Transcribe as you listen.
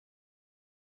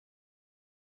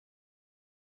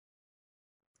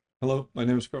Hello, my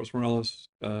name is Carlos Morales.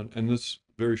 In this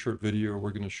very short video,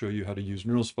 we're going to show you how to use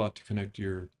neuralSPOT to connect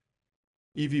your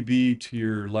EVB to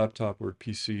your laptop or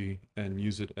PC and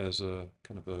use it as a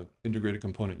kind of a integrated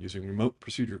component using remote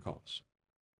procedure calls.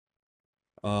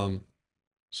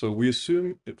 So we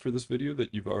assume for this video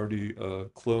that you've already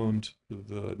cloned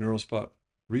the neuralSPOT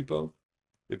repo.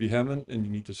 If you haven't and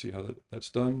you need to see how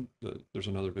that's done, there's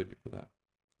another video for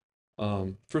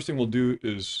that. First thing we'll do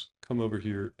is come over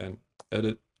here and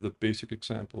edit the basic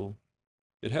example.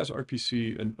 It has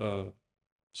RPC and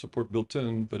support built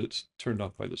in, but it's turned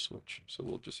off by the switch. So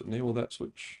we'll just enable that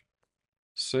switch,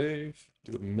 save,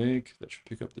 do a make, that should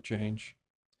pick up the change.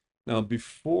 Now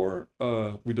before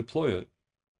we deploy it,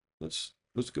 let's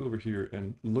go over here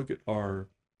and look at our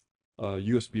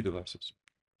USB devices.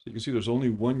 So you can see there's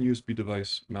only one USB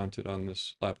device mounted on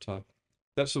this laptop.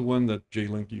 That's the one that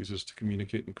J-Link uses to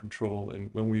communicate and control,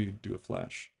 and when we do a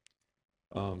flash,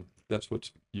 that's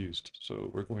what's used. So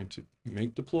we're going to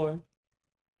make deploy.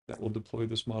 That will deploy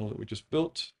this model that we just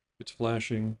built. It's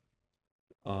flashing.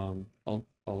 I'll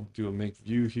do a make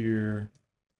view here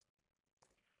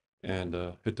and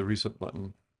hit the reset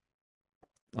button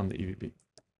on the EVB.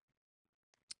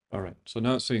 All right, so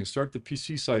now it's saying start the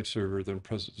PC side server, then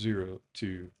press 0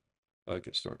 to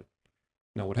get started.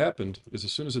 Now what happened is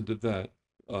as soon as it did that,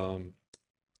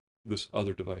 this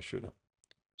other device showed up.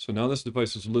 So now this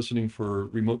device is listening for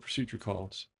remote procedure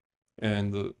calls,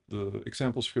 and the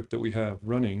example script that we have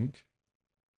running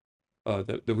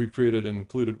that we created and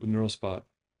included with neuralSPOT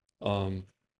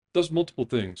does multiple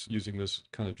things using this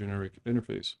kind of generic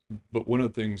interface. But one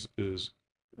of the things is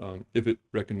if it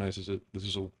recognizes this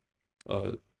is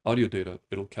a audio data,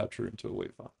 it'll capture into a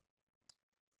WAV file.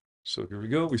 So here we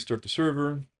go. We start the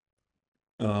server.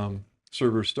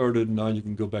 Server started. Now you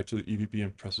can go back to the EVB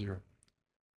and press 0.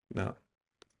 Now,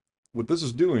 what this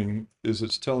is doing is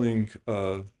it's telling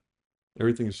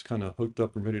everything is kind of hooked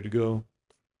up and ready to go.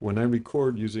 When I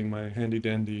record using my handy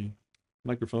dandy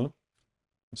microphone,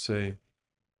 say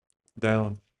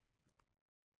down,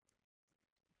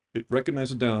 it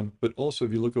recognizes down, but also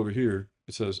if you look over here,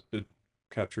 it says it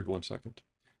captured 1 second.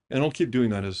 And it'll keep doing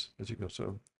that as you go.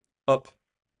 So up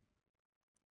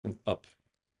and up.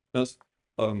 Now, this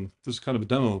is kind of a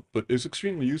demo, but it's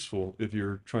extremely useful if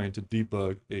you're trying to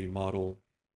debug a model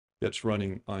that's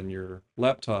running on your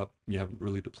laptop. You haven't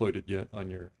really deployed it yet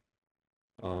on your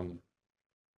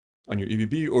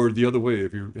EVB, or the other way,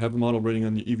 if you have a model running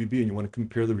on the EVB and you want to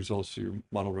compare the results to your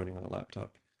model running on a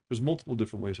laptop. There's multiple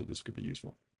different ways that this could be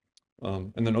useful.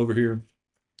 And then over here,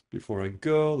 before I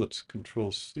go, let's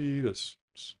Control C. That's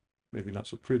maybe not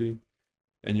so pretty.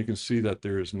 And you can see that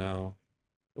there is now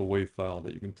a WAV file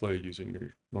that you can play using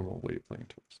your normal WAV playing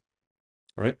tools.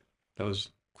 All right, that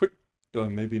was quick,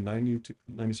 maybe 90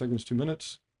 seconds, 2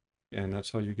 minutes. And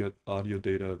that's how you get audio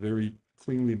data very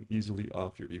cleanly and easily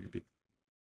off your EVB.